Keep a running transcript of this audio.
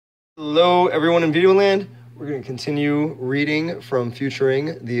Hello, everyone in Videoland. We're going to continue reading from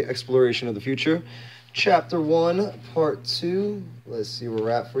Futuring, the Exploration of the Future. Chapter 1, Part 2. Let's see where we're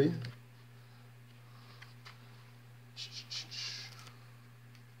at for you.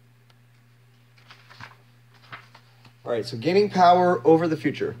 All right, so gaining power over the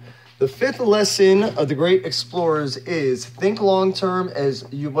future. The fifth lesson of the great explorers is think long-term as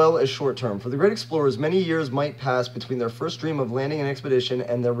well as short-term. For the great explorers, many years might pass between their first dream of landing an expedition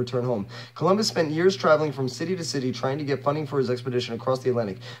and their return home. Columbus spent years traveling from city to city trying to get funding for his expedition across the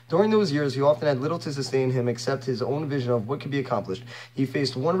Atlantic. During those years, he often had little to sustain him except his own vision of what could be accomplished. He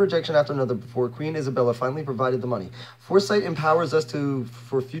faced one rejection after another before Queen Isabella finally provided the money. Foresight empowers us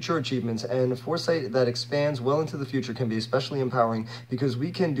for future achievements, and foresight that expands well into the future can be especially empowering because we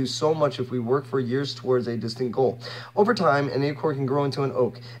can do so much if we work for years towards a distinct goal. Over time, an acorn can grow into an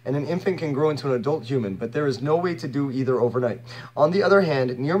oak, and an infant can grow into an adult human, but there is no way to do either overnight. On the other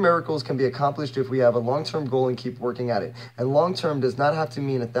hand, near miracles can be accomplished if we have a long-term goal and keep working at it. And long-term does not have to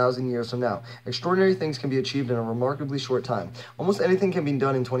mean 1,000 years from now. Extraordinary things can be achieved in a remarkably short time. Almost anything can be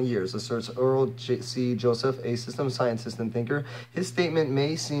done in 20 years, asserts Earl C. Joseph, a systems scientist and thinker. His statement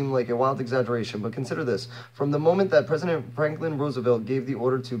may seem like a wild exaggeration, but consider this. From the moment that President Franklin Roosevelt gave the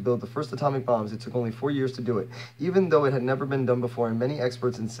order to build the first atomic bombs, it took only 4 years to do it, even though it had never been done before, and many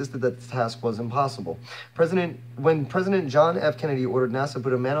experts insisted that the task was impossible. When President John F. Kennedy ordered NASA to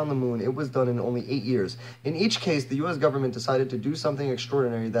put a man on the moon, it was done in only 8 years. In each case, the U.S. government decided to do something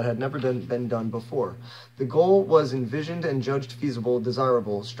extraordinary that had never been done before. The goal was envisioned and judged feasible,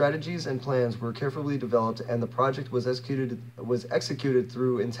 desirable. Strategies and plans were carefully developed, and the project was executed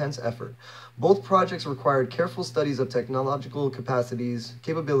through intense effort. Both projects required careful studies of technological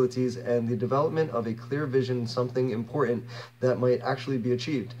capabilities, and the development of a clear vision, something important that might actually be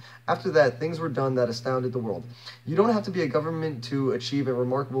achieved. After that, things were done that astounded the world. You don't have to be a government to achieve a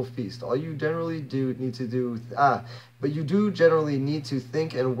remarkable feast. All you generally but you do generally need to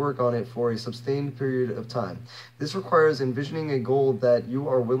think and work on it for a sustained period of time. This requires envisioning a goal that you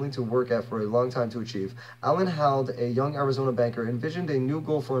are willing to work at for a long time to achieve. Alan Hald, a young Arizona banker, envisioned a new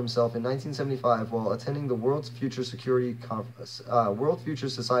goal for himself in 1975 while attending the World Future Society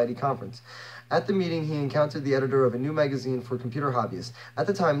Conference. At the meeting, he encountered the editor of a new magazine for computer hobbyists. At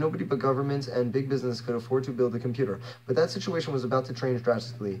the time, nobody but governments and big business could afford to build a computer, but that situation was about to change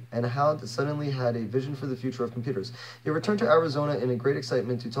drastically, and Howard suddenly had a vision for the future of computers. He returned to Arizona in a great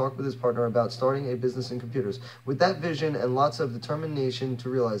excitement to talk with his partner about starting a business in computers. With that vision and lots of determination to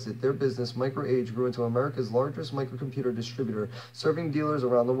realize it, their business, MicroAge, grew into America's largest microcomputer distributor, serving dealers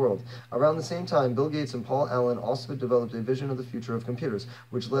around the world. Around the same time, Bill Gates and Paul Allen also developed a vision of the future of computers,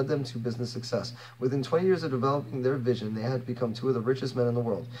 which led them to business success. Within 20 years of developing their vision, they had become two of the richest men in the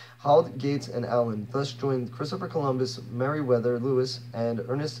world. Howard, Gates, and Allen thus joined Christopher Columbus, Meriwether Lewis, and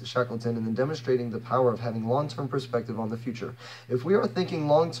Ernest Shackleton in demonstrating the power of having long-term perspective on the future. If we are thinking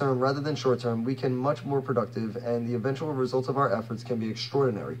long-term rather than short-term, we can be much more productive, and the eventual results of our efforts can be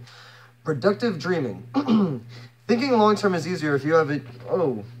extraordinary. Productive dreaming. Thinking long-term is easier if you have a...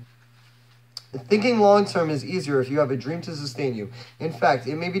 Thinking long-term is easier if you have a dream to sustain you. In fact,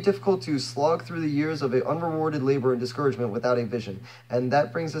 it may be difficult to slog through the years of unrewarded labor and discouragement without a vision. And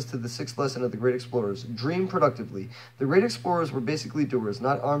that brings us to the sixth lesson of the great explorers. Dream productively. The great explorers were basically doers,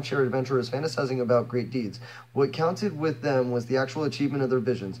 not armchair adventurers fantasizing about great deeds. What counted with them was the actual achievement of their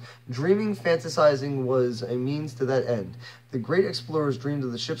visions. Dreaming, fantasizing was a means to that end. The great explorers dreamed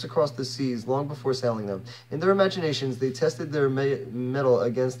of the ships across the seas long before sailing them. In their imaginations, they tested their mettle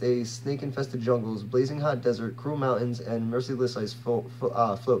against a snake-infested jungles, blazing hot desert, cruel mountains, and merciless ice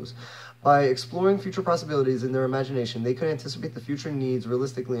flows. By exploring future possibilities in their imagination, they could anticipate the future needs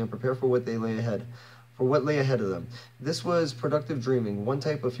realistically and prepare for what lay ahead of them. This was productive dreaming, one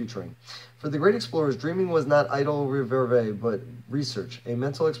type of futuring. For the great explorers, dreaming was not idle reverie, but research, a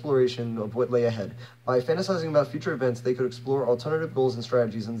mental exploration of what lay ahead. By fantasizing about future events, they could explore alternative goals and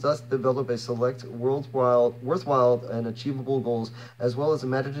strategies, and thus develop a select worthwhile and achievable goals, as well as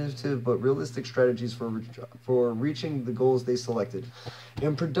imaginative but realistic strategies for reaching the goals they selected.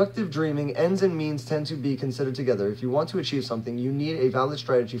 In productive dreaming, ends and means tend to be considered together. If you want to achieve something, you need a valid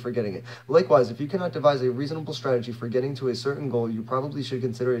strategy for getting it. Likewise, if you cannot devise a reasonable strategy for getting to a certain goal, you probably should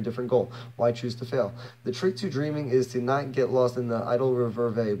consider a different goal. Why choose to fail? The trick to dreaming is to not get lost in the idle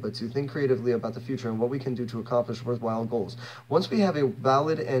reverie, but to think creatively about the future and what we can do to accomplish worthwhile goals. Once we have a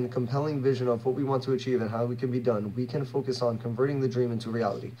valid and compelling vision of what we want to achieve and how it can be done, we can focus on converting the dream into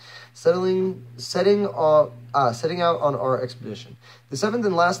reality. Setting out on our expedition. The seventh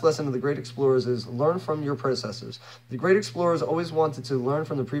and last lesson of the great explorers is learn from your predecessors. The great explorers always wanted to learn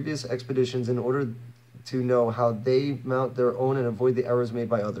from the previous expeditions in order to know how they mount their own and avoid the errors made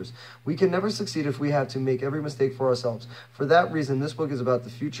by others. We can never succeed if we have to make every mistake for ourselves. For that reason, this book is about the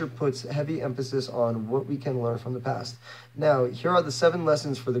future, puts heavy emphasis on what we can learn from the past. Now, here are the 7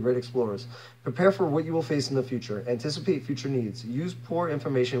 lessons for the great explorers. Prepare for what you will face in the future. Anticipate future needs. Use poor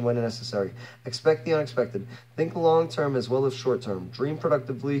information when necessary. Expect the unexpected. Think long-term as well as short-term. Dream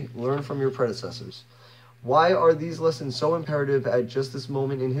productively. Learn from your predecessors. Why are these lessons so imperative at just this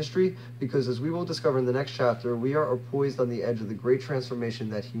moment in history? Because as we will discover in the next chapter, we are poised on the edge of the great transformation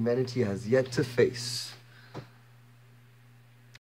that humanity has yet to face.